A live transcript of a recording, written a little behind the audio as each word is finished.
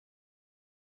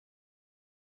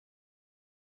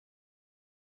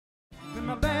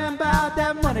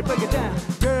about that money, break it down.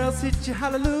 Girls hit you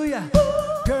hallelujah,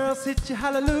 girls hit you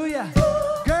hallelujah,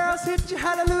 girls hit you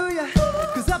hallelujah.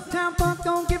 Cause Uptown Funk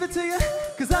gon' give it to you,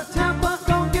 cause Uptown Funk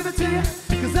gon' give it to you,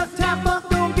 cause Uptown Funk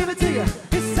gon' give it to you.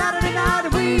 It's Saturday night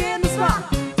and we in the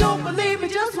spot. Don't believe me,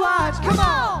 just watch, come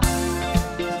on.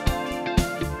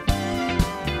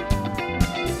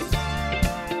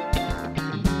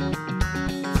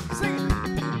 Sing it.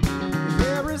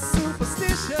 Very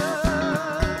superstitious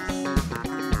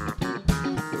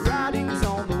writings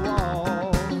on the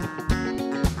wall.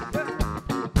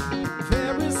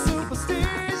 Very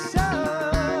superstitious,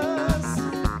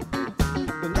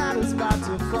 the night is about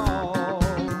to fall.